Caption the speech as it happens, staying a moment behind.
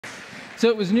So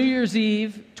it was New Year's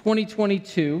Eve,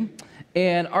 2022,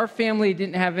 and our family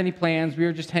didn't have any plans. We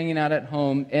were just hanging out at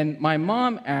home, and my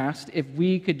mom asked if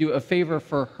we could do a favor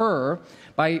for her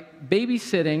by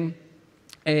babysitting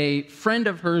a friend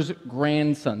of hers'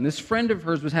 grandson. This friend of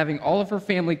hers was having all of her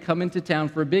family come into town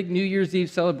for a big New Year's Eve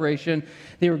celebration.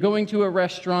 They were going to a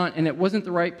restaurant, and it wasn't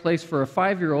the right place for a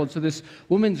 5-year-old, so this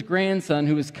woman's grandson,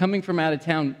 who was coming from out of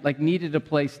town, needed a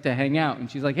place to hang out.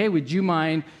 And she's like, hey, would you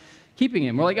mind keeping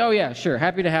him? We're like, oh yeah, sure,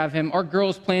 happy to have him. Our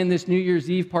girls planned this New Year's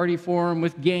Eve party for him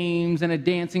with games and a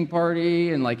dancing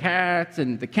party and hats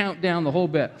and the countdown, the whole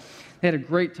bit. They had a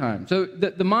great time. So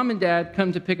the mom and dad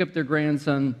come to pick up their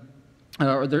grandson,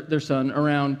 or their son,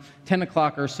 around 10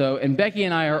 o'clock or so, and Becky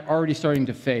and I are already starting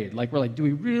to fade. We're like, do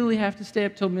we really have to stay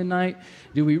up till midnight?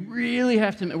 Do we really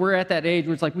have to? We're at that age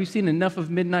where it's we've seen enough of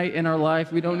midnight in our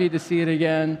life. We don't need to see it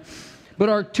again.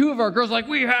 But two of our girls are like,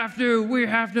 we have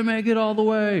to make it all the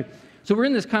way. So we're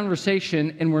in this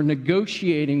conversation, and we're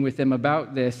negotiating with them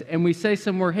about this, and we say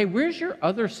somewhere, hey, where's your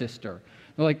other sister?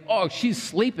 They're like, oh, she's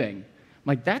sleeping. I'm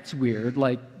like, that's weird.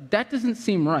 That doesn't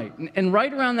seem right. And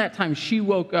right around that time, she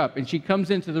woke up, and she comes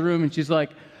into the room, and she's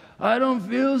like, I don't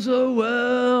feel so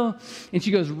well. And she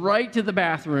goes right to the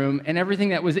bathroom, and everything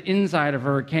that was inside of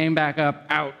her came back up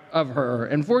out of her.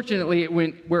 And fortunately, it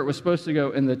went where it was supposed to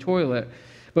go, in the toilet.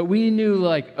 But we knew,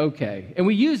 okay. And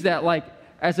we used that,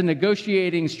 as a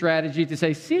negotiating strategy to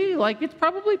say, see, it's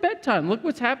probably bedtime. Look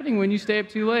what's happening when you stay up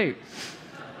too late.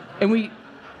 And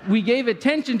we gave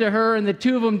attention to her, and the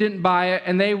two of them didn't buy it,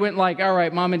 and they went all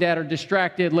right, mom and dad are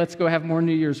distracted. Let's go have more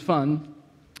New Year's fun.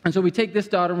 And so we take this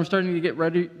daughter, and we're starting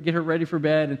to get her ready for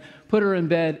bed and put her in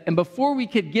bed. And before we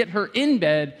could get her in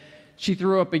bed, she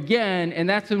threw up again, and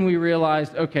that's when we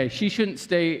realized, okay, she shouldn't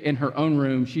stay in her own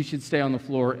room. She should stay on the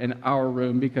floor in our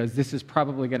room, because this is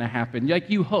probably going to happen.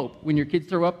 You hope when your kids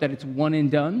throw up that it's one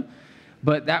and done,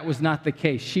 but that was not the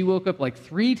case. She woke up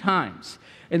 3 times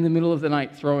in the middle of the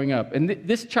night throwing up. And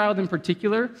this child in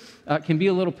particular can be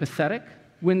a little pathetic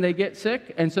when they get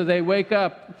sick, and so they wake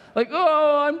up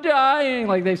oh, I'm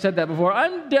dying. They've said that before.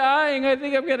 I'm dying. I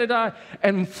think I'm going to die.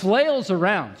 And flails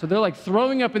around. So they're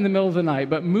throwing up in the middle of the night,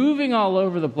 but moving all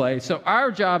over the place. So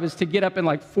our job is to get up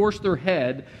and force their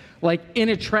head in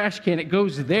a trash can. It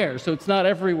goes there, so it's not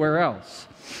everywhere else.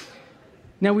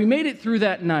 Now, we made it through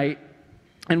that night,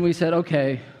 and we said,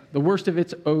 okay, the worst of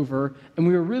it's over. And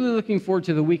we were really looking forward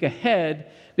to the week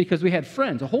ahead, because we had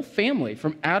friends, a whole family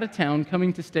from out of town,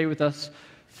 coming to stay with us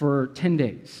for 10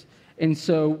 days. And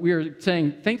so we were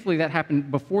saying, thankfully that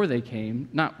happened before they came,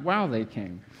 not while they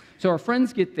came. So our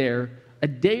friends get there. A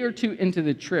day or two into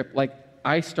the trip,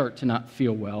 I start to not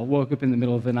feel well, woke up in the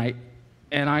middle of the night,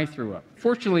 and I threw up.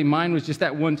 Fortunately, mine was just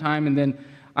that one time, and then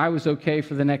I was okay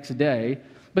for the next day.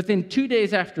 But then 2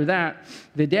 days after that,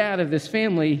 the dad of this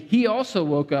family, he also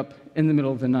woke up in the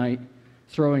middle of the night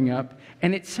throwing up.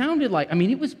 And it sounded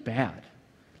it was bad.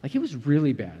 It was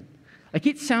really bad.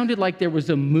 It sounded like there was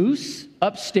a moose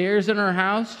upstairs in our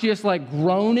house, just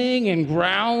groaning and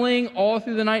growling all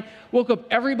through the night. Woke up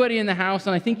everybody in the house,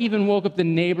 and I think even woke up the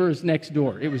neighbors next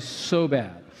door. It was so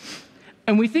bad.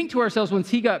 And we think to ourselves, once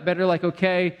he got better,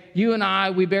 okay, you and I,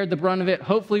 we bared the brunt of it.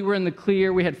 Hopefully we're in the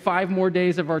clear. We had 5 more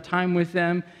days of our time with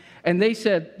them. And they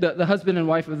said, the husband and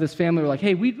wife of this family were like,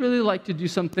 hey, we'd really like to do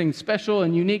something special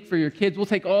and unique for your kids. We'll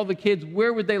take all the kids.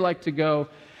 Where would they like to go?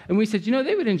 And we said,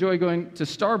 they would enjoy going to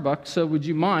Starbucks, so would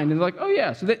you mind? And they're like, oh,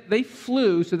 yeah. So they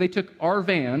flew, so they took our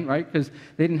van, right, because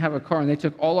they didn't have a car, and they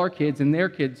took all our kids and their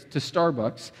kids to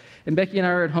Starbucks. And Becky and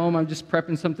I are at home. I'm just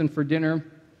prepping something for dinner.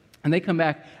 And they come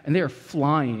back, and they are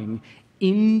flying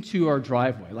into our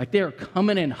driveway. They are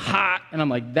coming in hot, and I'm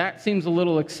like, that seems a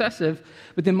little excessive.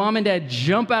 But then mom and dad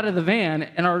jump out of the van,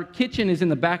 and our kitchen is in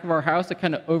the back of our house that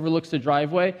kind of overlooks the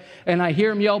driveway. And I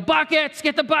hear them yell, buckets,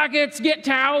 get the buckets, get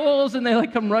towels. And they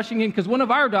come rushing in, because one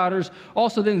of our daughters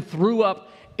also then threw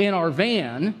up in our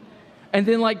van. And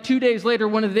then 2 days later,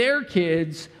 one of their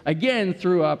kids again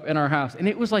threw up in our house. And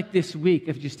it was this week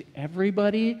of just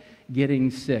everybody getting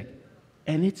sick.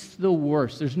 And it's the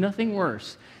worst. There's nothing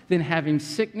worse than having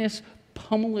sickness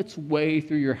pummel its way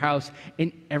through your house,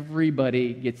 and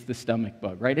everybody gets the stomach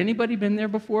bug, right? Anybody been there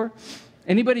before?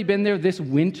 Anybody been there this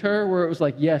winter where it was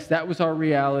yes, that was our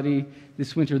reality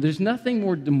this winter? There's nothing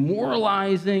more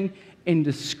demoralizing and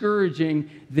discouraging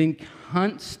than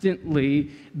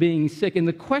constantly being sick. And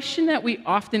the question that we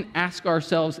often ask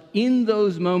ourselves in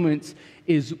those moments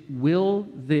is, will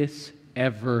this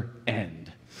ever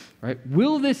end? Right?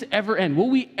 Will this ever end?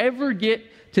 Will we ever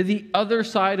get to the other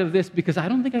side of this? Because I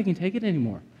don't think I can take it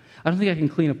anymore. I don't think I can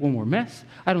clean up one more mess.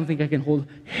 I don't think I can hold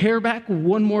hair back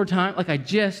one more time. I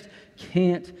just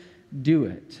can't do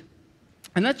it.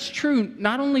 And that's true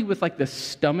not only with like the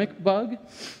stomach bug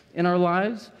in our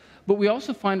lives, but we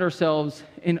also find ourselves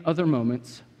in other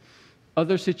moments,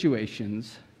 other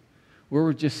situations where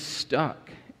we're just stuck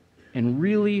in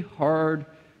really hard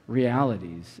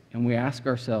realities, and we ask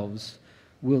ourselves,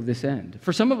 will this end?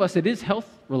 For some of us, it is health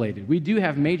related. We do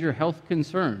have major health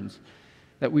concerns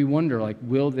that we wonder, like,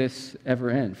 will this ever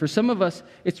end? For some of us,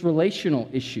 it's relational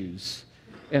issues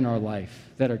in our life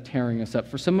that are tearing us up.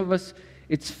 For some of us,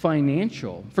 it's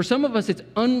financial. For some of us, it's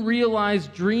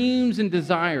unrealized dreams and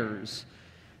desires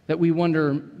that we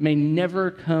wonder may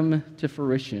never come to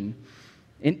fruition.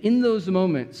 And in those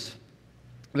moments,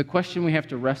 the question we have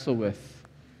to wrestle with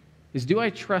is, do I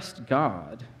trust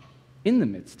God in the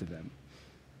midst of them?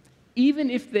 Even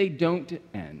if they don't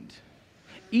end,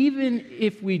 even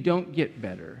if we don't get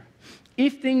better,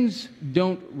 if things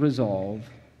don't resolve,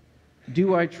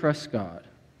 do I trust God?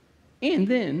 And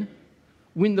then,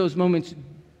 when those moments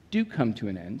do come to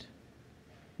an end,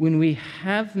 when we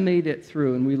have made it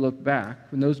through and we look back,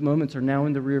 when those moments are now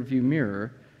in the rearview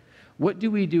mirror, what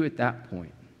do we do at that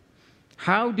point?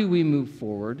 How do we move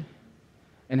forward?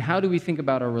 And how do we think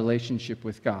about our relationship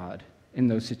with God in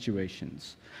those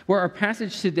situations? Where our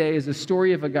passage today is a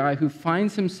story of a guy who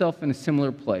finds himself in a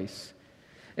similar place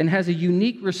and has a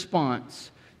unique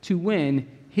response to when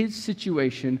his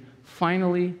situation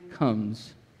finally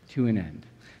comes to an end.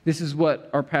 This is what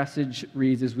our passage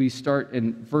reads as we start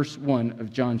in verse 1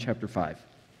 of John chapter 5.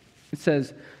 It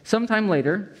says, "Sometime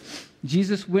later,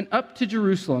 Jesus went up to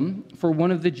Jerusalem for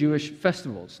one of the Jewish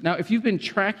festivals." Now, if you've been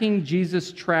tracking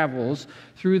Jesus' travels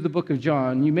through the book of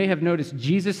John, you may have noticed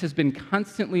Jesus has been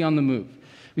constantly on the move.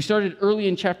 We started early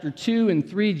in chapter 2 and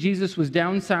 3. Jesus was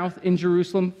down south in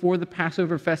Jerusalem for the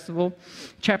Passover festival.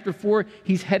 Chapter 4,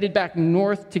 he's headed back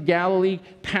north to Galilee,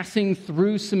 passing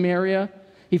through Samaria.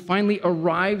 He finally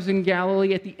arrives in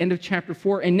Galilee at the end of chapter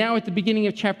 4. And now at the beginning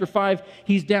of chapter 5,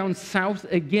 he's down south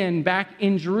again, back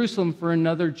in Jerusalem for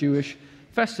another Jewish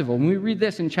festival. And we read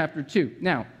this in chapter 2.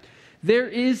 Now, there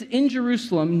is in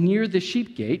Jerusalem near the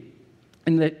sheep gate,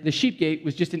 and the sheep gate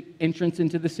was just an entrance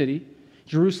into the city.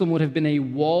 Jerusalem would have been a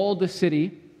walled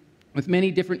city with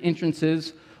many different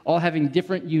entrances, all having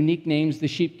different unique names: the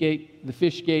sheep gate, the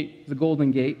fish gate, the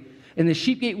golden gate. And the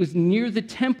sheep gate was near the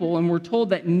temple, and we're told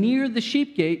that near the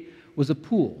sheep gate was a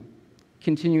pool.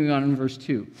 Continuing on in verse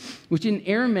 2, which in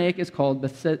Aramaic is called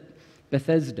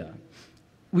Bethesda,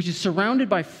 which is surrounded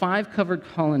by 5 covered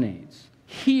colonnades.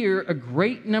 Here, a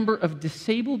great number of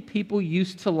disabled people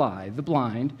used to lie: the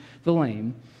blind, the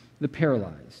lame, the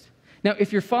paralyzed. Now,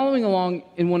 if you're following along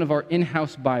in one of our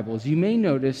in-house Bibles, you may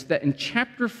notice that in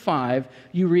chapter 5,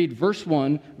 you read verse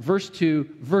 1, verse 2,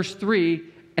 verse 3,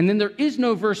 and then there is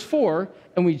no verse 4,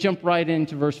 and we jump right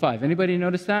into verse 5. Anybody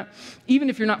notice that? Even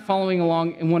if you're not following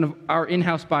along in one of our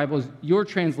in-house Bibles, your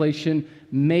translation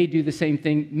may do the same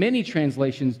thing. Many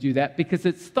translations do that because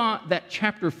it's thought that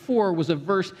chapter 4 was a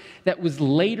verse that was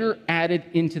later added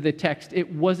into the text.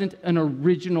 It wasn't an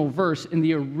original verse in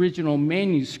the original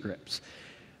manuscripts.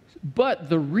 But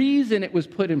the reason it was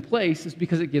put in place is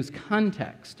because it gives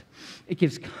context. It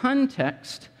gives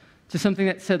context to something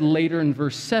that's said later in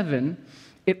verse 7.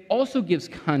 It also gives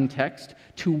context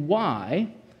to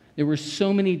why there were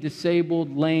so many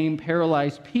disabled, lame,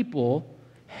 paralyzed people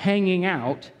hanging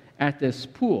out at this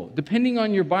pool. Depending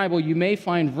on your Bible, you may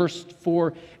find verse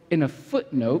 4 in a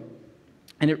footnote,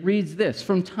 and it reads this: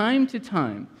 "From time to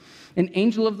time, an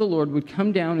angel of the Lord would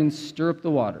come down and stir up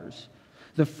the waters.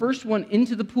 The first one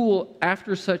into the pool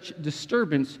after such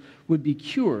disturbance would be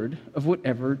cured of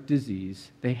whatever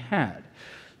disease they had."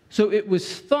 So it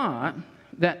was thought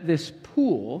that this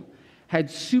pool had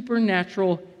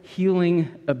supernatural healing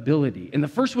ability. And the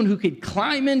first one who could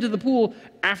climb into the pool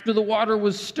after the water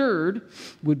was stirred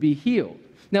would be healed.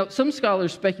 Now, some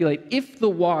scholars speculate if the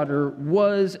water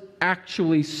was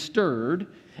actually stirred,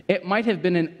 it might have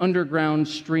been an underground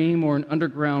stream or an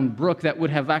underground brook that would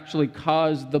have actually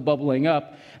caused the bubbling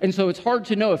up. And so it's hard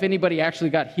to know if anybody actually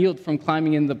got healed from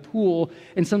climbing in the pool.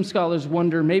 And some scholars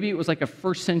wonder maybe it was like a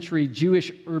first century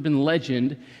Jewish urban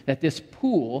legend that this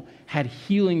pool had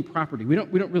healing property. We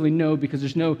don't really know because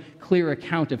there's no clear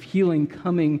account of healing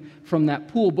coming from that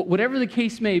pool. But whatever the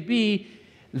case may be,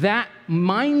 that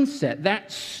mindset,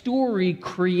 that story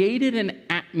created an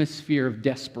atmosphere of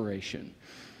desperation.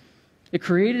 It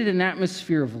created an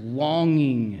atmosphere of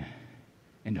longing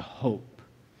and hope.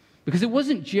 Because it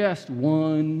wasn't just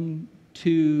 1,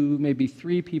 2, maybe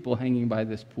 3 people hanging by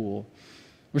this pool.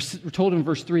 We're told in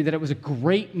verse 3 that it was a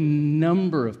great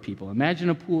number of people.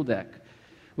 Imagine a pool deck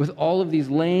with all of these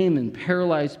lame and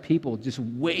paralyzed people just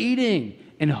waiting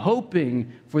and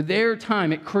hoping for their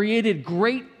time. It created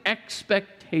great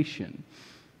expectation.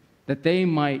 that they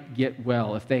might get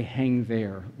well if they hang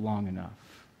there long enough.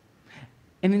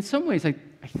 And in some ways, I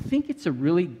think it's a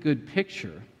really good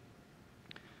picture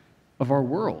of our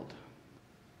world.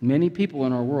 Many people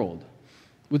in our world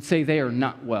would say they are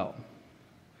not well,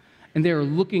 and they are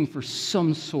looking for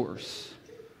some source.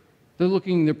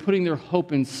 They're putting their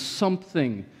hope in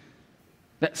something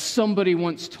that somebody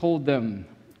once told them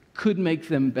could make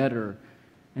them better.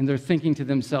 And they're thinking to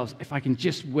themselves, if I can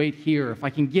just wait here, if I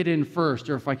can get in first,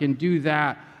 or if I can do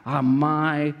that,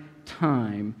 my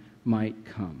time might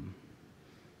come.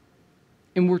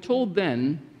 And we're told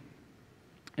then,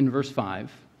 in verse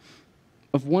 5,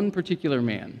 of one particular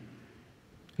man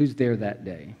who's there that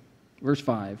day. Verse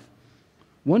 5,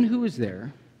 one who was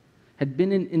there had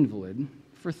been an invalid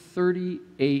for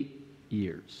 38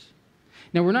 years.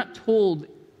 Now, we're not told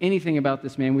anything about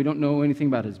this man. We don't know anything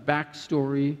about his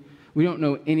backstory. We don't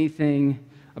know anything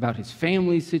about his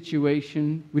family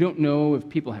situation. We don't know if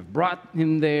people have brought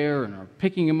him there and are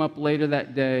picking him up later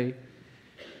that day.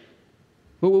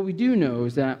 But what we do know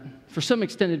is that for some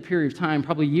extended period of time,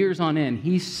 probably years on end,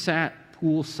 he sat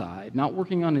poolside, not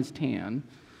working on his tan,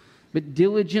 but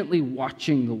diligently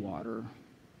watching the water,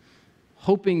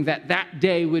 hoping that that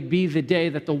day would be the day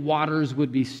that the waters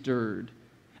would be stirred,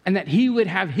 and that he would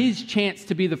have his chance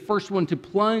to be the first one to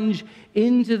plunge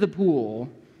into the pool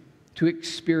to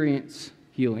experience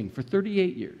healing. For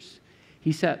 38 years,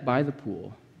 he sat by the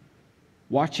pool,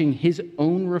 watching his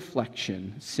own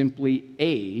reflection simply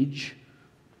age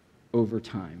over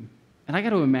time. And I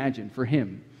got to imagine for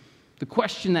him, the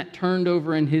question that turned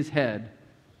over in his head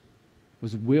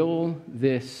was, will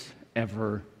this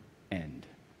ever end?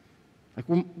 Like,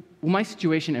 will my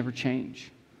situation ever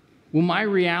change? Will my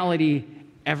reality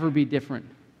ever be different?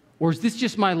 Or is this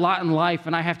just my lot in life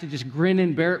and I have to just grin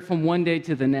and bear it from one day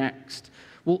to the next?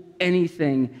 Will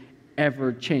anything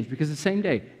ever change? Because the same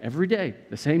day, every day,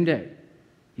 the same day,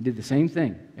 he did the same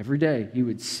thing. Every day, he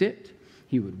would sit,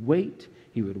 he would wait,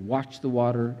 he would watch the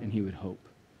water, and he would hope.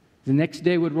 The next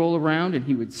day would roll around, and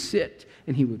he would sit,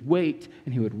 and he would wait,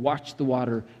 and he would watch the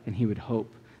water, and he would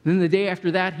hope. Then the day after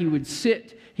that, he would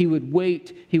sit, he would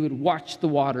wait, he would watch the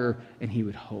water, and he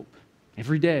would hope.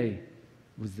 Every day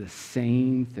was the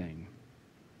same thing.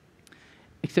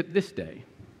 Except this day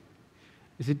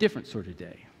is a different sort of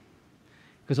day.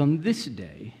 Because on this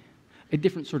day, a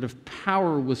different sort of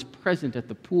power was present at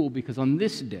the pool, because on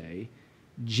this day,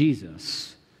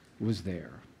 Jesus was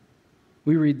there.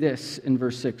 We read this in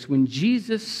verse 6. When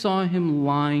Jesus saw him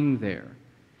lying there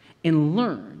and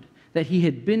learned that he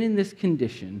had been in this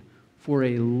condition for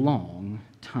a long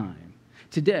time.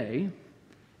 Today,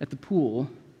 at the pool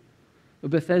of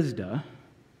Bethesda,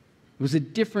 it was a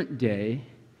different day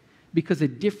because a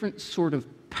different sort of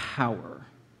power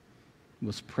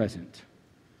was present.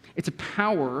 It's a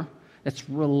power that's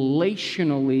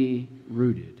relationally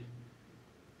rooted.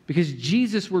 Because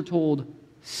Jesus, we're told,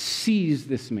 sees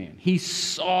this man. He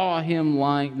saw him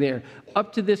lying there.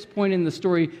 Up to this point in the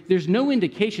story, there's no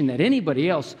indication that anybody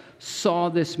else saw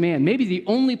this man. Maybe the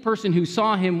only person who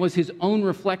saw him was his own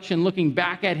reflection looking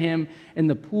back at him in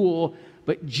the pool,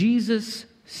 but Jesus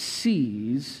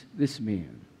sees this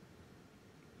man.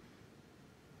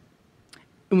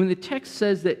 And when the text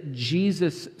says that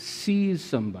Jesus sees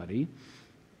somebody,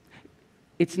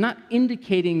 it's not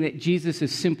indicating that Jesus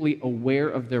is simply aware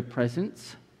of their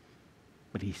presence,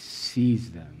 but he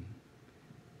sees them.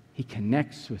 He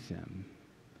connects with them.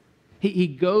 He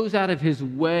goes out of his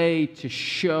way to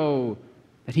show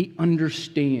that he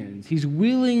understands. He's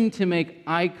willing to make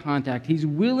eye contact. He's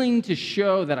willing to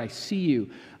show that I see you.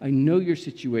 I know your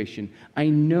situation. I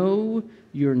know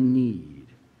your need.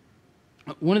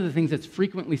 One of the things that's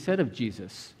frequently said of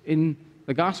Jesus in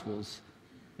the Gospels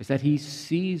is that he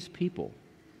sees people.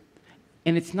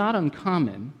 And it's not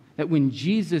uncommon that when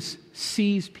Jesus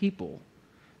sees people,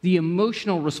 the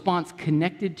emotional response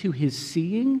connected to his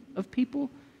seeing of people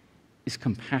is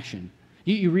compassion.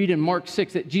 You read in Mark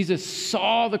 6 that Jesus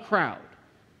saw the crowd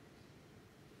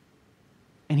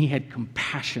and he had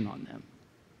compassion on them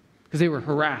because they were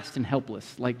harassed and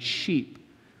helpless like sheep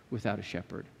without a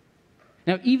shepherd.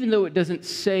 Now, even though it doesn't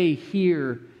say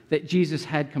here that Jesus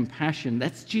had compassion,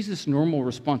 that's Jesus' normal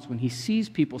response when he sees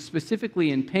people,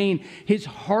 specifically in pain. His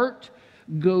heart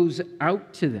goes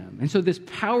out to them. And so this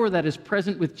power that is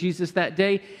present with Jesus that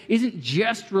day isn't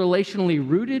just relationally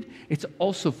rooted, it's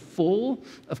also full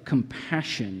of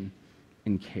compassion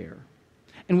and care.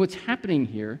 And what's happening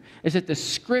here is that the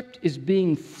script is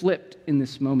being flipped in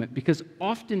this moment, because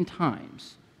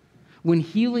oftentimes When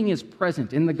healing is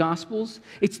present in the Gospels,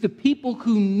 it's the people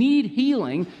who need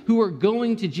healing who are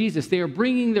going to Jesus. They are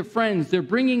bringing their friends, they're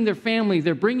bringing their family,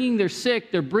 they're bringing their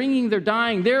sick, they're bringing their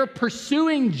dying. They're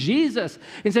pursuing Jesus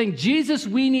and saying, Jesus,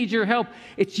 we need your help.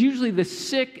 It's usually the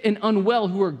sick and unwell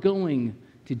who are going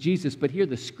to Jesus. But here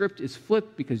the script is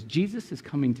flipped because Jesus is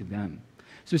coming to them.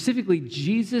 Specifically,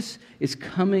 Jesus is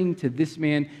coming to this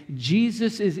man.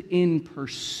 Jesus is in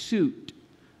pursuit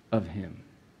of him.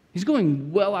 He's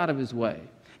going well out of his way.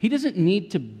 He doesn't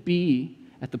need to be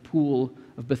at the pool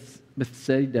of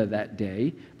Bethsaida that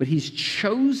day, but he's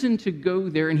chosen to go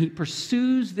there, and he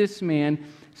pursues this man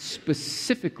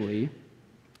specifically,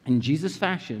 in Jesus'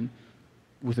 fashion,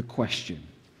 with a question.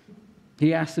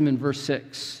 He asks him in verse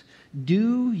 6,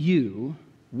 do you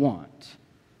want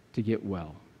to get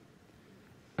well?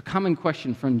 A common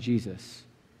question from Jesus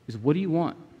is, what do you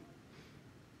want?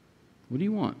 What do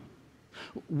you want?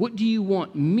 What do you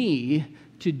want me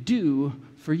to do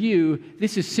for you?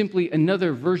 This is simply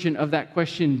another version of that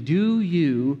question. Do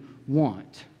you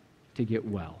want to get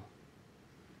well?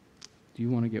 Do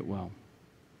you want to get well?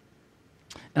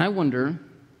 And I wonder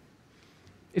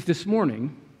if this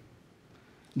morning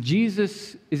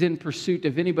Jesus is in pursuit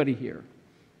of anybody here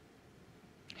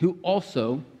who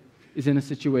also is in a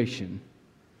situation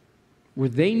where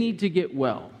they need to get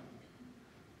well.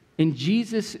 And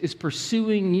Jesus is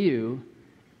pursuing you,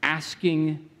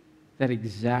 asking that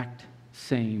exact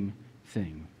same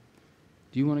thing.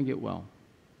 Do you want to get well?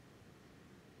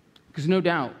 Because no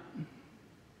doubt,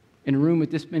 in a room with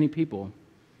this many people,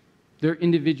 there are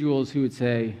individuals who would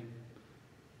say,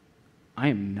 I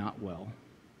am not well.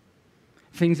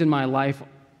 Things in my life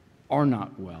are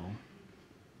not well.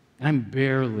 And I'm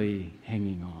barely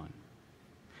hanging on.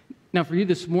 Now, for you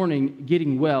this morning,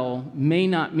 getting well may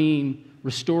not mean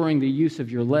restoring the use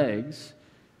of your legs,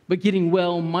 but getting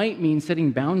well might mean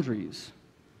setting boundaries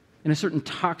in a certain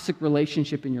toxic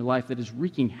relationship in your life that is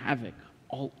wreaking havoc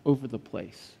all over the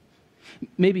place.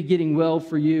 Maybe getting well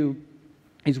for you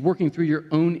is working through your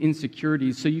own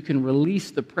insecurities so you can release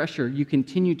the pressure you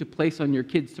continue to place on your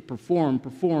kids to perform,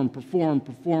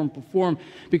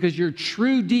 because your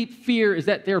true deep fear is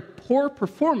that their poor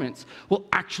performance will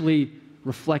actually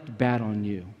reflect bad on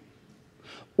you.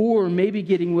 Or maybe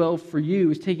getting well for you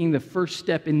is taking the first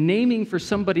step in naming for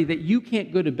somebody that you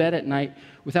can't go to bed at night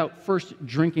without first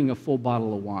drinking a full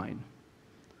bottle of wine.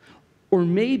 Or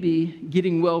maybe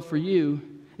getting well for you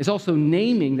is also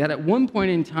naming that at one point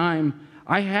in time,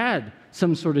 I had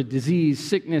some sort of disease,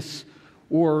 sickness,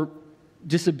 or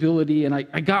disability, and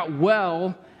I got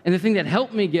well, and the thing that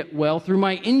helped me get well through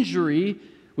my injury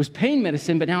was pain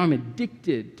medicine, but now I'm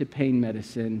addicted to pain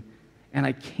medicine, and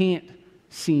I can't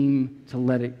seem to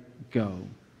let it go.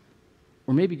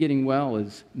 Or maybe getting well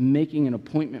is making an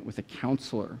appointment with a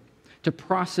counselor to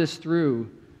process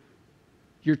through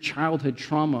your childhood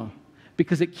trauma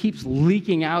because it keeps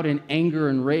leaking out in anger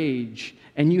and rage,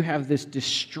 and you have this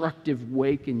destructive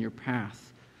wake in your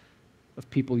path of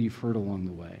people you've hurt along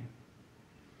the way.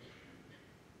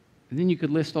 And then you could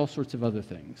list all sorts of other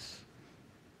things.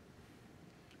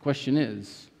 The question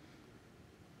is,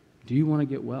 do you want to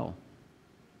get well?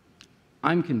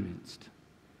 I'm convinced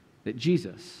that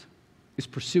Jesus is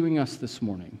pursuing us this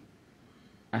morning,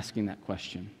 asking that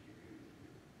question.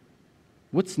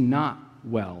 What's not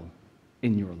well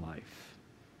in your life?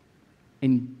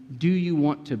 And do you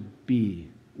want to be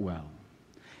well?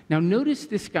 Now notice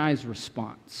this guy's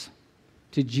response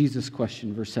to Jesus'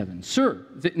 question, verse 7. Sir,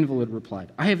 the invalid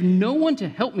replied, I have no one to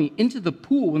help me into the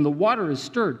pool when the water is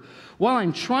stirred. While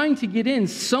I'm trying to get in,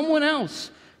 someone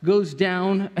else goes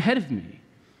down ahead of me.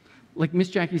 Like Miss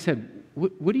Jackie said,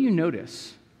 what do you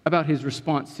notice about his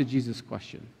response to Jesus'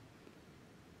 question?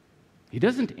 He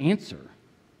doesn't answer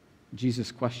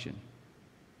Jesus' question.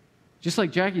 Just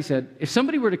like Jackie said, if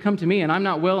somebody were to come to me and I'm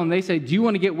not well and they say, do you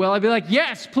want to get well? I'd be like,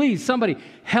 yes, please, somebody,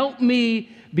 help me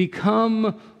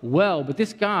become well. But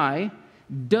this guy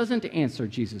doesn't answer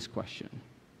Jesus' question.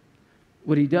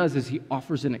 What he does is he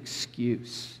offers an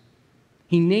excuse.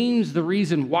 He names the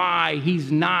reason why he's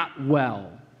not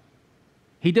well.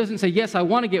 He doesn't say, yes, I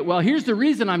want to get well. Here's the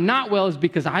reason I'm not well is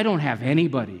because I don't have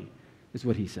anybody, is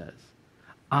what he says.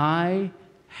 I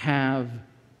have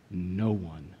no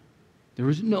one. There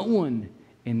is no one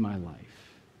in my life.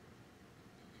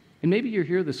 And maybe you're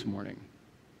here this morning,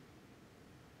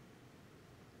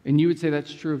 and you would say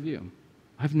that's true of you.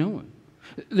 I have no one.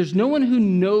 There's no one who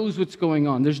knows what's going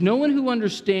on. There's no one who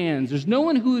understands. There's no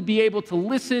one who would be able to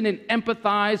listen and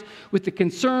empathize with the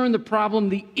concern, the problem,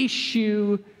 the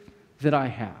issue that I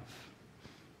have.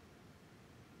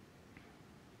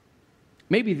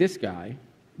 Maybe this guy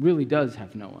really does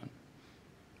have no one.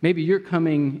 Maybe you're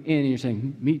coming in and you're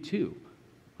saying, me too,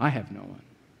 I have no one.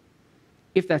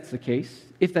 If that's the case,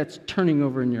 if that's turning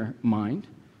over in your mind,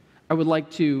 I would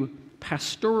like to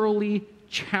pastorally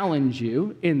challenge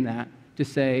you in that to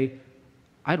say,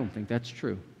 I don't think that's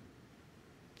true.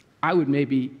 I would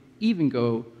maybe even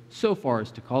go so far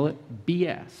as to call it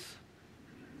BS.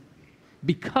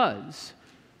 Because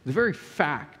the very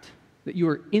fact that you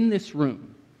are in this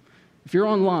room, if you're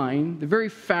online, the very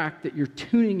fact that you're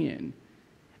tuning in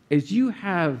is you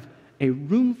have a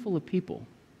room full of people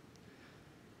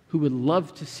who would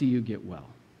love to see you get well.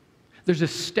 There's a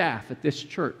staff at this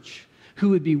church who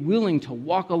would be willing to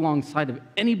walk alongside of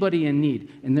anybody in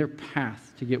need in their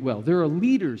path to get well. There are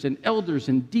leaders and elders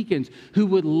and deacons who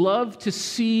would love to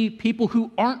see people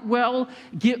who aren't well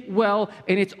get well,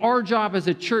 and it's our job as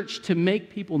a church to make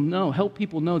people know, help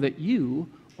people know that you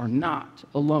are not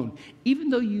alone, even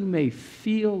though you may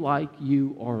feel like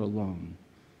you are alone.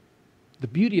 The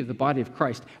beauty of the body of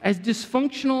Christ, as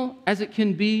dysfunctional as it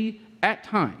can be at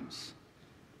times,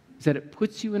 is that it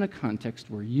puts you in a context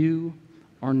where you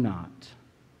are not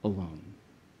alone.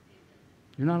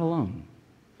 You're not alone.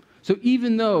 So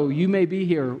even though you may be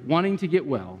here wanting to get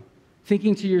well,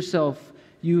 thinking to yourself,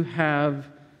 you have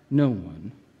no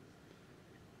one,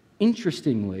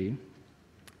 interestingly,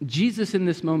 Jesus in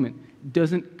this moment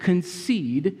doesn't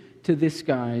concede to this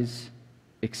guy's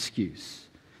excuse.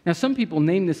 Now, some people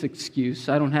name this excuse,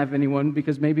 I don't have anyone,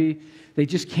 because maybe they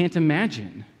just can't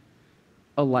imagine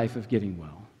a life of getting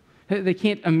well. They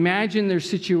can't imagine their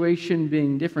situation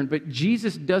being different, but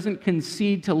Jesus doesn't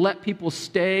concede to let people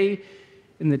stay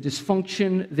in the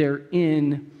dysfunction they're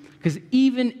in, because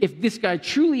even if this guy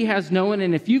truly has no one,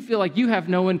 and if you feel like you have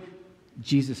no one,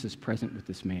 Jesus is present with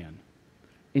this man.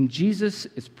 And Jesus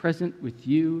is present with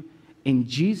you, and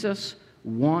Jesus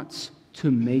wants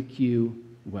to make you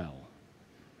well.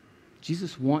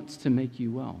 Jesus wants to make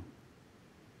you well.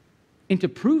 And to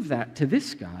prove that to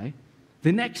this guy,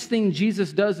 the next thing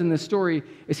Jesus does in this story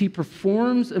is he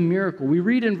performs a miracle. We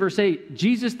read in verse 8,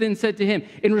 Jesus then said to him,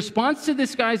 in response to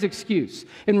this guy's excuse,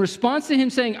 in response to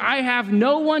him saying, I have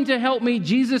no one to help me,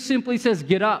 Jesus simply says,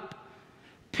 get up,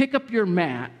 pick up your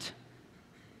mat,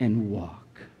 and walk.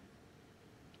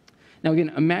 Now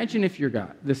again, imagine if you're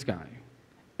this guy,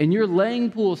 and you're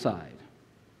laying poolside,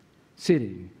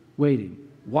 sitting, waiting,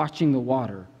 watching the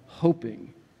water, hoping,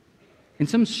 and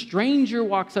some stranger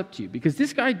walks up to you, because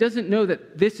this guy doesn't know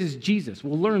that this is Jesus.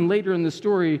 We'll learn later in the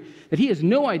story that he has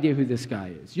no idea who this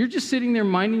guy is. You're just sitting there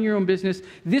minding your own business.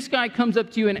 This guy comes up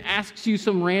to you and asks you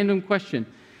some random question.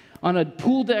 On a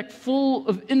pool deck full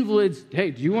of invalids,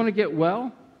 hey, do you want to get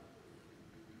well?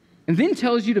 And then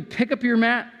tells you to pick up your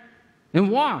mat and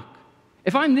walk.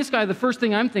 If I'm this guy, the first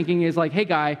thing I'm thinking is like, hey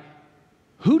guy,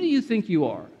 who do you think you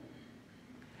are?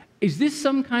 Is this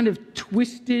some kind of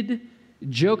twisted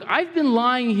joke? I've been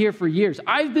lying here for years.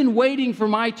 I've been waiting for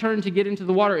my turn to get into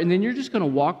the water, and then you're just going to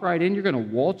walk right in. You're going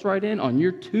to waltz right in on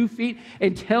your 2 feet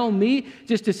and tell me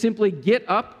just to simply get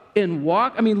up and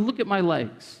walk? I mean, look at my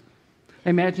legs.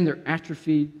 I imagine they're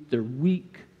atrophied, they're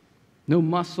weak, no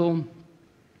muscle.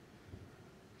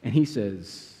 And he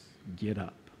says, get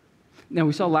up. Now,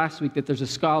 we saw last week that there's a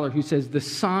scholar who says the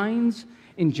signs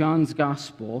in John's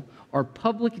gospel are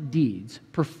public deeds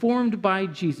performed by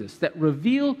Jesus that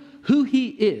reveal who he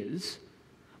is,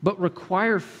 but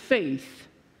require faith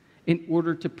in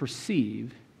order to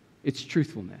perceive its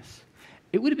truthfulness.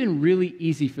 It would have been really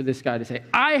easy for this guy to say,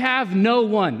 I have no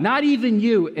one, not even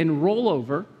you, and roll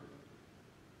over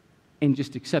and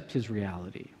just accept his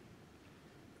reality.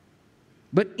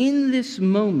 But in this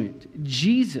moment,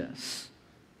 Jesus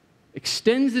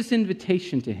extends this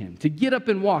invitation to him to get up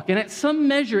and walk. And at some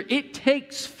measure, it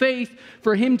takes faith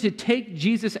for him to take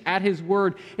Jesus at his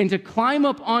word and to climb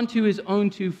up onto his own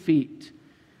 2 feet.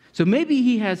 So maybe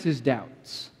he has his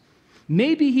doubts.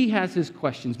 Maybe he has his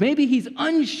questions. Maybe he's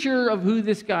unsure of who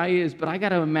this guy is, but I got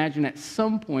to imagine at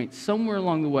some point, somewhere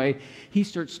along the way, he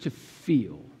starts to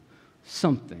feel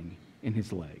something in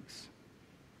his legs.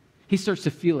 He starts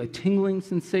to feel a tingling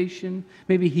sensation.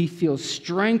 Maybe he feels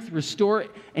strength restore,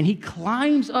 and he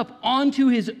climbs up onto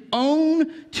his own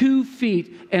 2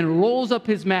 feet and rolls up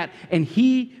his mat, and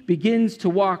he begins to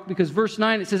walk, because verse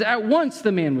 9, it says, at once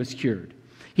the man was cured.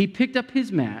 He picked up his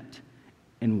mat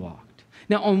and walked.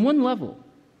 Now, on one level,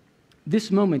 this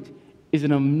moment is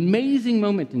an amazing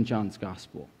moment in John's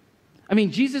gospel. I mean,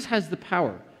 Jesus has the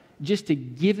power just to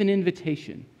give an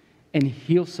invitation and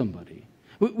heal somebody.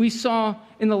 We saw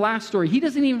in the last story, he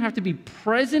doesn't even have to be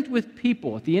present with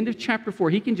people. At the end of chapter 4,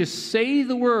 he can just say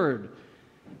the word,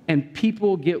 and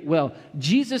people get well.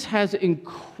 Jesus has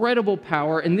incredible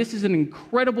power, and this is an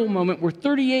incredible moment where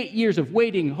 38 years of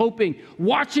waiting, hoping,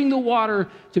 watching the water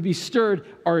to be stirred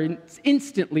are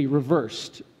instantly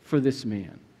reversed for this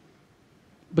man.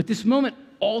 But this moment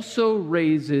also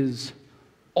raises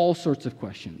all sorts of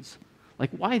questions.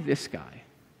 Like, why this guy?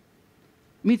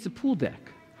 I mean, it's a pool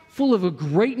deck full of a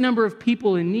great number of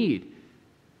people in need.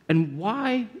 And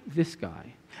why this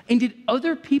guy? And did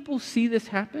other people see this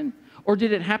happen? Or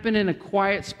did it happen in a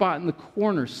quiet spot in the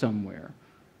corner somewhere?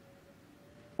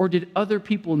 Or did other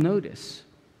people notice?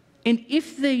 And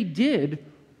if they did,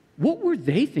 what were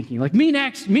they thinking? Like, me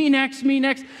next, me next, me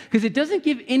next? Because it doesn't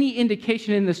give any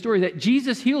indication in the story that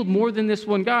Jesus healed more than this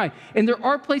one guy. And there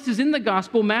are places in the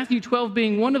gospel, Matthew 12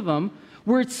 being one of them,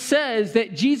 where it says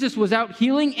that Jesus was out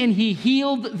healing and he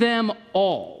healed them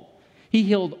all. He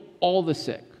healed all the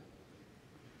sick,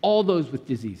 all those with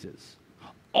diseases,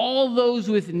 all those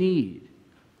with need.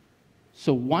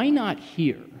 So why not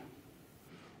here?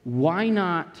 Why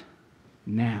not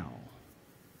now?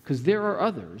 Because there are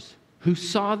others who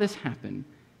saw this happen,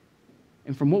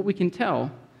 and from what we can tell,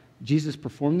 Jesus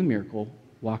performed the miracle,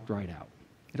 walked right out.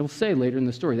 It'll say later in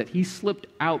the story that he slipped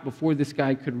out before this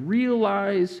guy could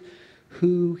realize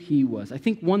who he was. I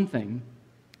think one thing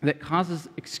that causes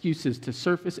excuses to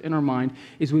surface in our mind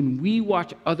is when we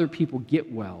watch other people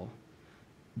get well,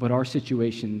 but our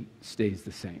situation stays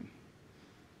the same.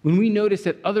 When we notice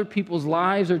that other people's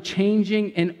lives are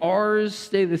changing and ours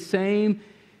stay the same,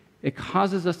 it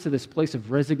causes us to this place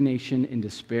of resignation and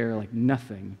despair, like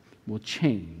nothing will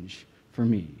change for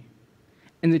me.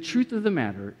 And the truth of the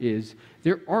matter is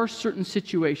there are certain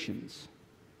situations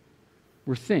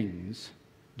where things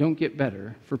don't get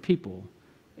better for people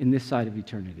in this side of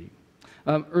eternity.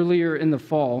 Earlier in the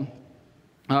fall,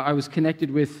 I was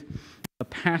connected with a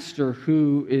pastor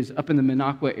who is up in the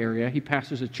Minocqua area. He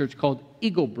pastors a church called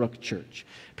Meadowbrook Church.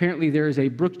 Apparently there is a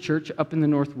Brook Church up in the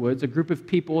North Woods. A group of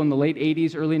people in the late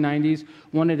 80s, early 90s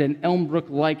wanted an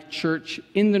Elmbrook-like church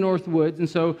in the North Woods, and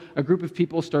so a group of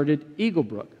people started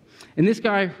Meadowbrook. And this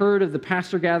guy heard of the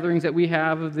pastor gatherings that we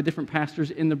have of the different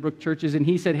pastors in the Brook churches, and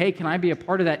he said, hey, can I be a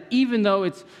part of that? Even though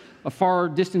it's a far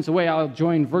distance away, I'll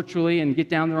join virtually and get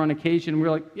down there on occasion. And we're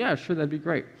like, yeah, sure, that'd be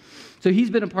great. So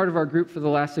he's been a part of our group for the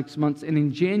last 6 months, and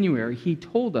in January, he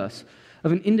told us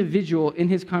of an individual in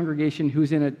his congregation who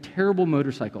was in a terrible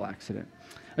motorcycle accident.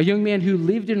 A young man who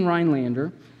lived in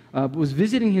Rhinelander, was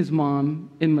visiting his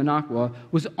mom in Minocqua,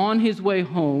 was on his way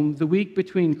home the week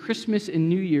between Christmas and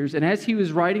New Year's, and as he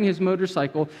was riding his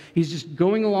motorcycle, he's just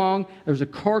going along, there was a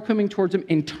car coming towards him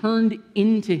and turned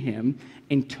into him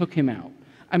and took him out.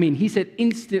 I mean, he said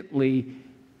instantly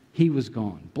he was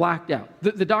gone, blacked out.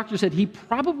 The doctor said he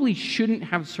probably shouldn't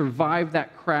have survived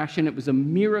that crash, and it was a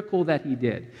miracle that he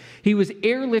did. He was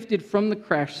airlifted from the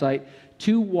crash site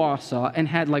to Wausau and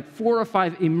had like 4 or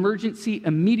 5 emergency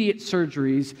immediate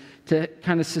surgeries to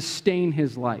kind of sustain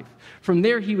his life. From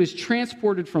there, he was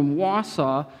transported from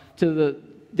Wausau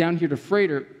down here to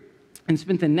Freighter and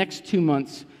spent the next 2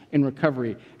 months in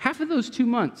recovery. Half of those 2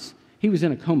 months, he was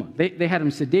in a coma. They had him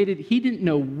sedated. He didn't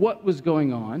know what was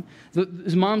going on.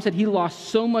 His mom said he lost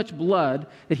so much blood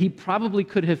that he probably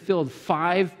could have filled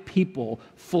 5 people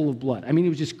full of blood. I mean, it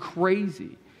was just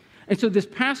crazy. And so this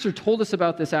pastor told us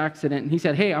about this accident, and he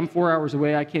said, hey, I'm 4 hours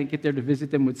away. I can't get there to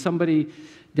visit them. Would somebody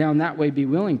down that way be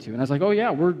willing to? And I was like, oh, yeah,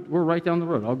 we're right down the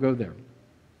road. I'll go there.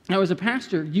 Now, as a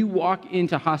pastor, you walk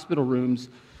into hospital rooms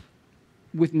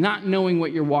with not knowing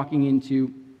what you're walking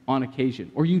into on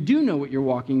occasion, or you do know what you're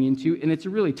walking into, and it's a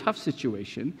really tough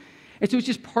situation. And so it's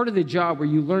just part of the job where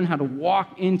you learn how to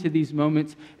walk into these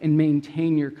moments and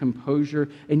maintain your composure,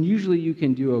 and usually you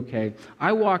can do okay.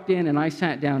 I walked in and I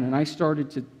sat down and I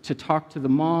started to talk to the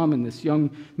mom and this young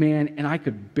man, and I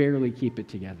could barely keep it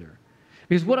together.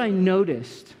 Because what I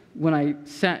noticed when I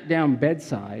sat down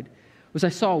bedside was I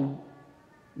saw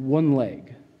one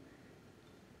leg.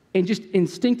 And just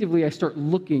instinctively I start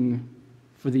looking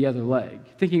for the other leg,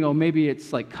 thinking, oh, maybe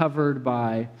it's like covered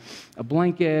by a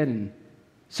blanket, and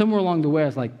somewhere along the way, I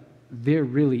was like, there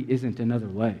really isn't another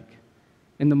leg.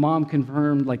 And the mom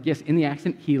confirmed, like, yes, in the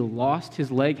accident, he lost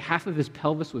his leg. Half of his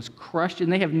pelvis was crushed,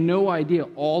 and they have no idea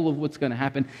all of what's going to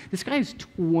happen. This guy is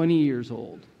 20 years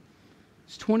old.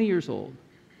 He's 20 years old.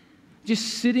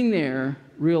 Just sitting there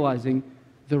realizing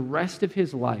the rest of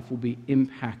his life will be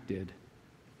impacted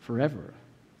forever.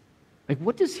 Like,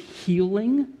 what does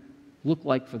healing look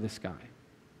like for this guy?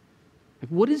 Like,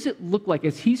 what does it look like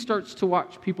as he starts to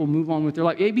watch people move on with their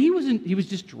life? Maybe he was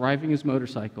just driving his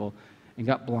motorcycle and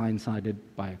got blindsided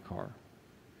by a car.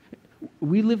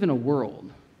 We live in a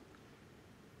world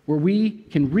where we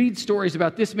can read stories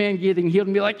about this man getting healed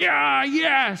and be like, yeah,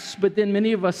 yes. But then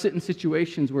many of us sit in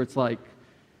situations where it's like,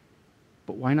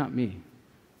 but why not me?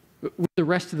 With the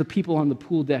rest of the people on the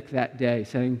pool deck that day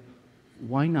saying,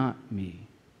 why not me?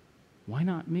 Why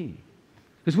not me?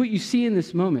 Because what you see in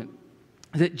this moment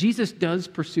is that Jesus does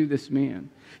pursue this man.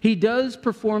 He does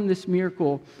perform this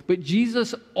miracle, but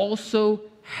Jesus also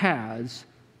has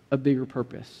a bigger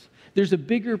purpose. There's a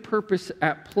bigger purpose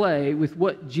at play with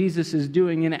what Jesus is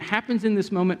doing, and it happens in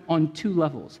this moment on two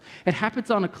levels. It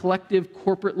happens on a collective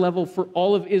corporate level for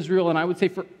all of Israel, and I would say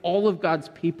for all of God's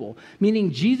people, meaning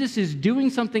Jesus is doing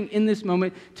something in this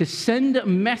moment to send a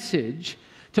message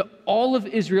to all of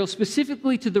Israel,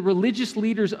 specifically to the religious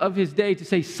leaders of his day, to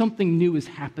say something new is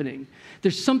happening.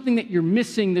 There's something that you're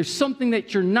missing. There's something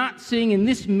that you're not seeing, and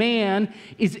this man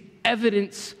is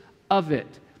evidence of it.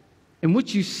 And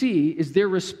what you see is their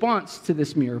response to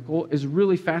this miracle is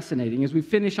really fascinating. As we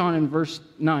finish on in verse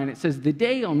 9, it says, the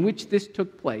day on which this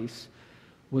took place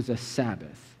was a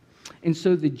Sabbath. And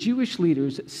so the Jewish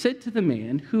leaders said to the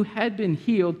man who had been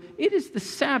healed, it is the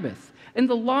Sabbath, and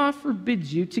the law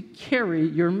forbids you to carry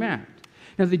your mat.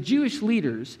 Now, the Jewish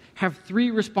leaders have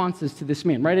three responses to this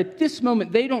man, right? At this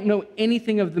moment, they don't know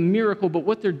anything of the miracle, but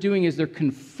what they're doing is they're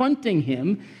confronting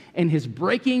him and his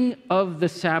breaking of the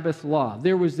Sabbath law.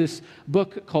 There was this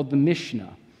book called the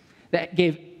Mishnah that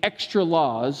gave extra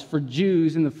laws for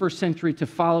Jews in the first century to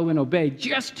follow and obey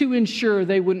just to ensure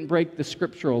they wouldn't break the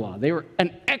scriptural law. They were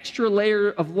an extra layer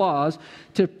of laws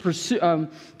to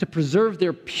preserve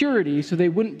their purity so they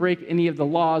wouldn't break any of the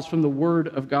laws from the Word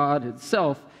of God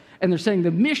itself. And they're saying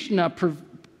the Mishnah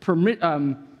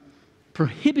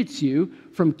prohibits you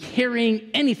from carrying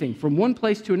anything from one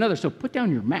place to another. So put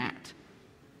down your mat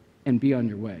and be on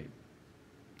your way.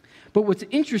 But what's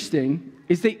interesting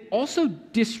is they also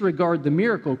disregard the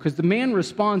miracle, because the man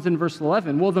responds in verse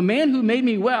 11, well, the man who made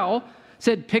me well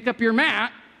said, pick up your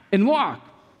mat and walk.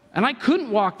 And I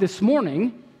couldn't walk this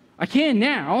morning. I can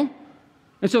now.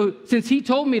 And so since he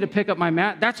told me to pick up my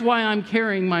mat, that's why I'm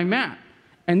carrying my mat.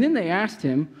 And then they asked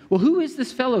him, well, who is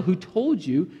this fellow who told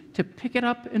you to pick it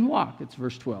up and walk? It's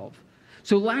verse 12.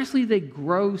 So lastly, they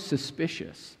grow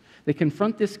suspicious. They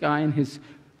confront this guy in his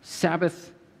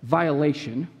Sabbath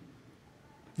violation.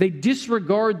 They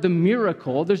disregard the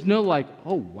miracle. There's no like,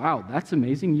 oh, wow, that's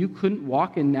amazing. You couldn't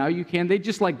walk and now you can. They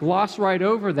just like gloss right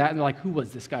over that and they're like, who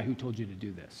was this guy who told you to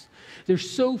do this? They're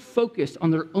so focused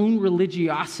on their own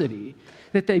religiosity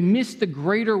that they miss the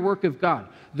greater work of God.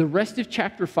 The rest of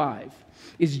chapter 5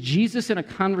 is Jesus in a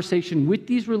conversation with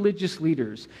these religious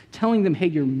leaders telling them, hey,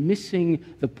 you're missing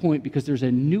the point because there's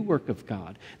a new work of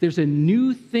God. There's a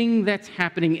new thing that's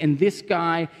happening, and this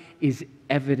guy is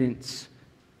evidence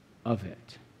of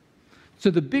it.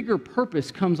 So the bigger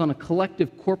purpose comes on a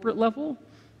collective corporate level,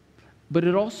 but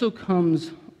it also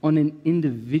comes on an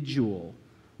individual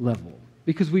level.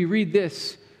 Because we read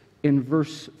this in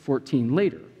verse 14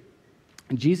 later.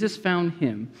 And Jesus found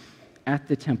him at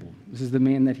the temple. This is the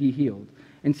man that he healed.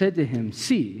 And said to him,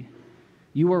 see,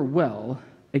 you are well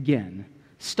again.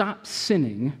 Stop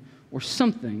sinning, or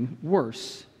something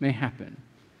worse may happen.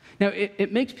 Now,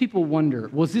 it makes people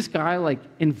wonder, was this guy like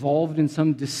involved in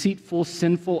some deceitful,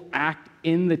 sinful act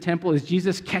in the temple? Is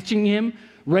Jesus catching him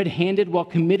red-handed while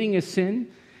committing a sin?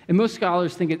 And most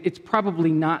scholars think it's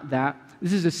probably not that.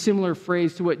 This is a similar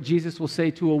phrase to what Jesus will say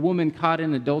to a woman caught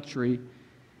in adultery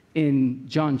in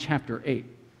John chapter 8.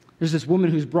 There's this woman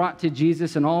who's brought to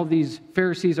Jesus, and all of these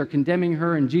Pharisees are condemning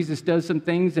her, and Jesus does some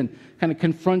things and kind of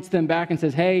confronts them back and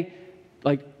says, hey,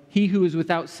 like, he who is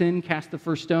without sin cast the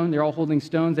first stone. They're all holding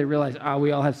stones. They realize,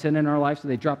 we all have sin in our life, so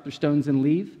they drop their stones and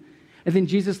leave. And then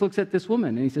Jesus looks at this woman,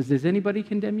 and he says, does anybody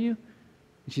condemn you?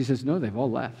 And she says, no, they've all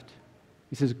left.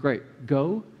 He says, great,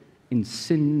 go and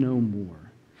sin no more.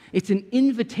 It's an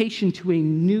invitation to a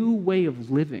new way of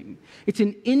living. It's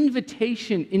an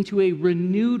invitation into a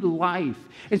renewed life.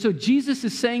 And so Jesus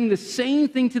is saying the same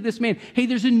thing to this man. Hey,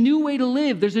 there's a new way to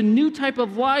live. There's a new type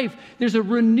of life. There's a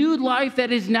renewed life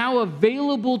that is now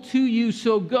available to you.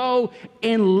 So go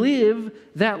and live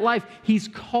that life. He's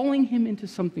calling him into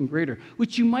something greater,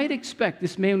 which you might expect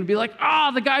this man would be like,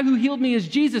 the guy who healed me is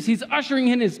Jesus. He's ushering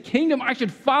in his kingdom. I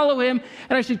should follow him,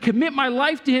 and I should commit my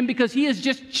life to him because he has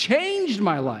just changed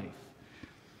my life.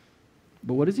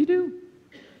 But what does he do?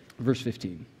 Verse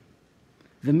 15.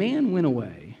 The man went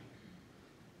away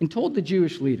and told the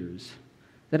Jewish leaders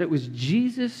that it was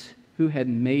Jesus who had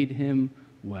made him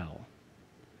well.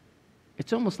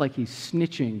 It's almost like he's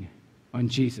snitching on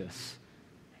Jesus,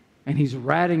 and he's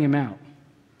ratting him out.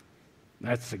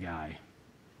 That's the guy.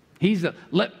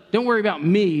 Don't worry about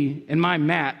me and my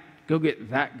mat. Go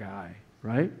get that guy,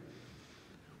 right?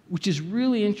 Which is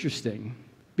really interesting,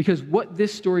 Because what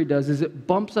this story does is it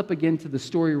bumps up again to the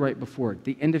story right before it,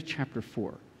 the end of chapter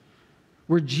 4,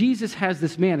 where Jesus has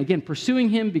this man, again, pursuing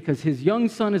him because his young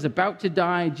son is about to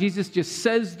die. Jesus just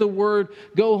says the word,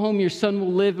 "Go home, your son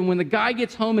will live." And when the guy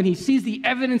gets home and he sees the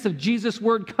evidence of Jesus'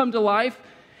 word come to life,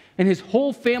 and his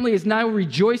whole family is now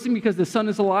rejoicing because the son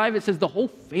is alive, it says the whole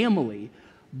family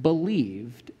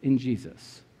believed in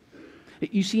Jesus.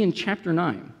 You see in chapter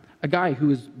 9, a guy who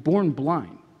was born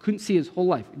blind, couldn't see his whole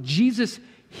life. Jesus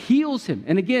heals him.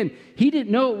 And again, he didn't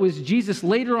know it was Jesus.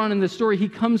 Later on in the story, he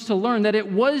comes to learn that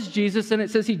it was Jesus, and it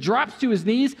says he drops to his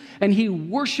knees and he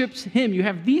worships him. You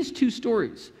have these two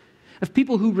stories of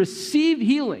people who receive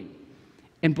healing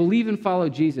and believe and follow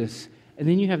Jesus, and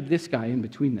then you have this guy in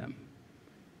between them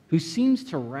who seems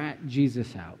to rat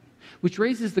Jesus out, which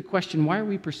raises the question, why are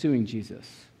we pursuing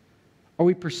Jesus? Are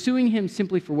we pursuing him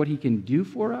simply for what he can do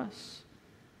for us?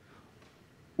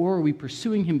 Or are we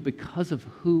pursuing him because of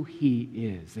who he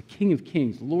is, the King of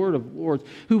Kings, Lord of Lords,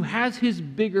 who has his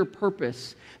bigger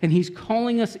purpose, and he's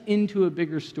calling us into a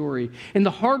bigger story? And the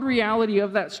hard reality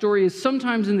of that story is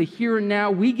sometimes in the here and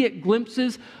now, we get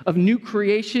glimpses of new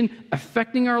creation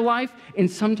affecting our life,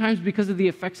 and sometimes because of the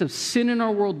effects of sin in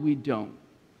our world, we don't.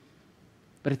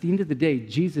 But at the end of the day,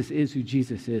 Jesus is who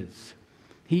Jesus is.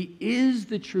 He is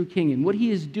the true King, and what he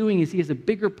is doing is he has a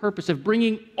bigger purpose of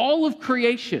bringing all of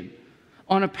creation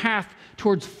on a path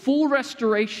towards full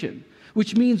restoration,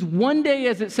 which means one day,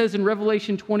 as it says in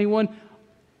Revelation 21,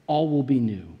 all will be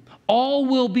new. All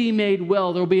will be made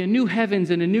well. There will be a new heavens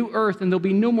and a new earth, and there'll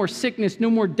be no more sickness, no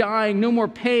more dying, no more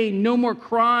pain, no more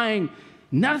crying,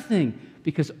 nothing,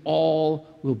 because all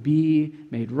will be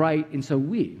made right. And so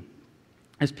we,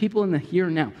 as people in the here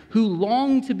and now, who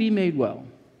long to be made well,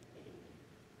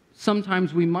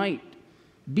 sometimes we might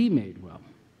be made well.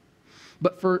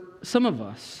 But for some of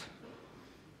us,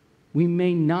 we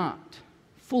may not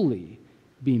fully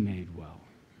be made well.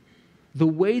 The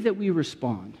way that we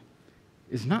respond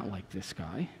is not like this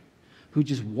guy who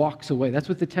just walks away. That's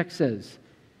what the text says.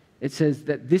 It says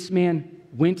that this man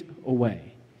went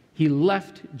away. He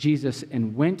left Jesus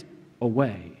and went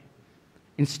away.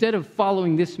 Instead of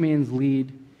following this man's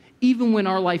lead, even when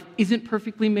our life isn't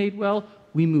perfectly made well,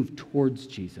 we move towards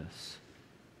Jesus,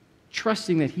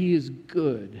 trusting that he is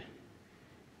good,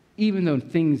 even though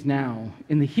things now,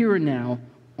 in the here and now,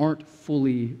 aren't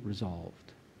fully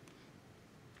resolved.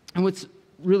 And what's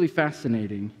really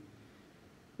fascinating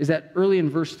is that early in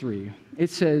verse 3, it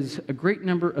says, a great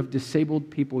number of disabled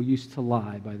people used to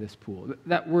lie by this pool.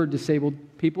 That word disabled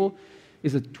people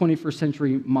is a 21st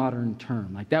century modern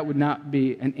term. Like that would not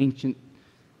be an ancient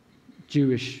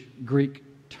Jewish Greek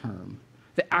term.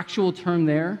 The actual term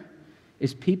there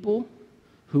is people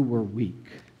who were weak,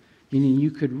 meaning you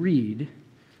could read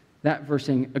that verse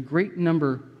saying, a great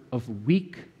number of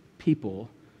weak people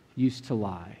used to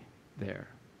lie there.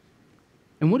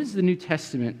 And what does the New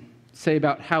Testament say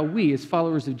about how we, as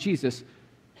followers of Jesus,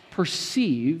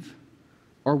 perceive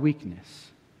our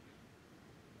weakness?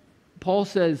 Paul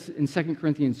says in 2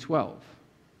 Corinthians 12,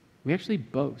 we actually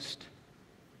boast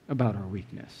about our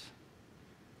weakness.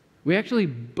 We actually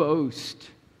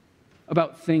boast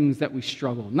about things that we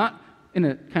struggle, not in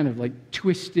a kind of like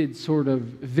twisted sort of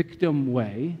victim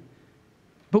way,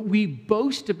 but we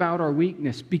boast about our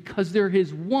weakness because there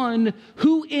is one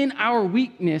who in our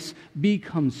weakness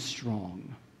becomes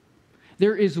strong.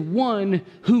 There is one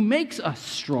who makes us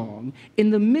strong in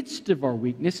the midst of our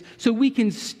weakness so we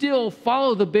can still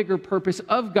follow the bigger purpose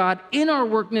of God in our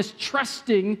weakness,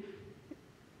 trusting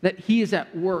that he is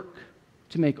at work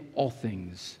to make all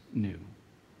things new.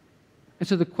 And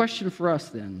so the question for us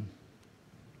then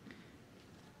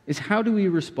is, how do we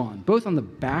respond, both on the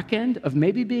back end of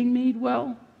maybe being made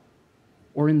well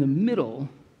or in the middle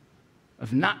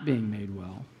of not being made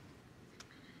well?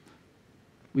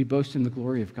 We boast in the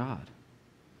glory of God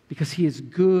because he is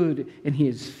good and he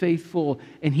is faithful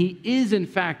and he is in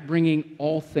fact bringing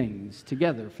all things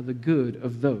together for the good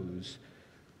of those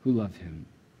who love him.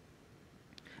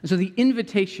 And so the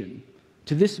invitation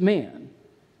to this man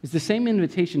is the same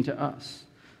invitation to us,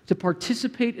 to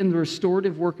participate in the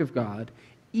restorative work of God,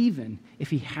 even if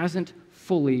he hasn't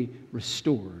fully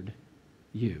restored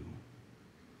you.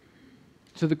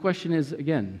 So the question is,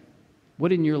 again,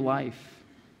 what in your life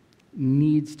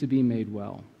needs to be made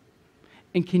well?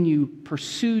 And can you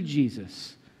pursue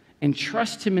Jesus and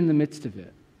trust him in the midst of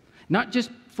it? Not just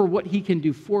for what he can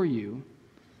do for you,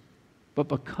 but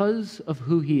because of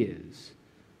who he is,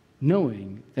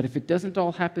 knowing that if it doesn't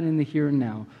all happen in the here and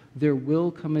now, there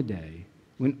will come a day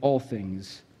when all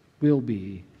things will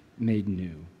be made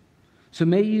new. So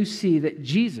may you see that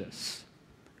Jesus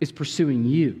is pursuing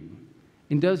you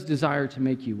and does desire to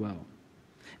make you well.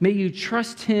 May you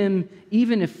trust him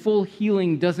even if full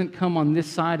healing doesn't come on this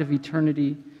side of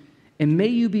eternity. And may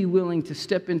you be willing to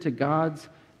step into God's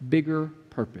bigger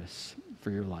purpose for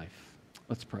your life.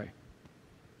 Let's pray.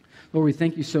 Lord, we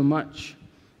thank you so much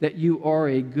that you are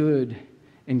a good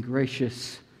and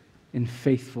gracious and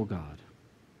faithful God.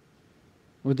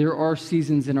 Lord, there are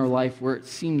seasons in our life where it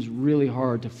seems really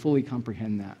hard to fully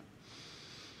comprehend that,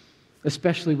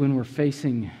 especially when we're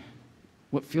facing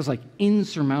what feels like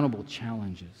insurmountable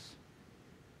challenges.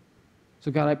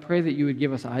 So God, I pray that you would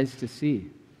give us eyes to see,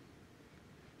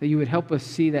 that you would help us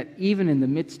see that even in the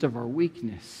midst of our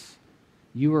weakness,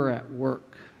 you are at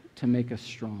work to make us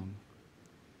strong.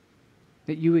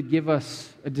 That you would give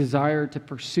us a desire to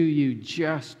pursue you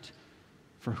just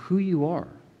for who you are,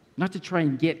 not to try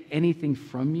and get anything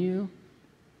from you,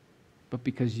 but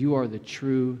because you are the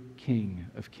true King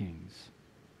of Kings.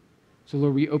 So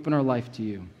Lord, we open our life to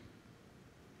you.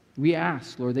 We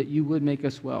ask, Lord, that you would make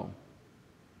us well.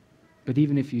 But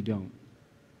even if you don't,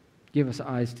 give us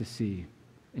eyes to see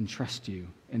and trust you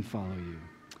and follow you.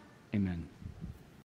 Amen.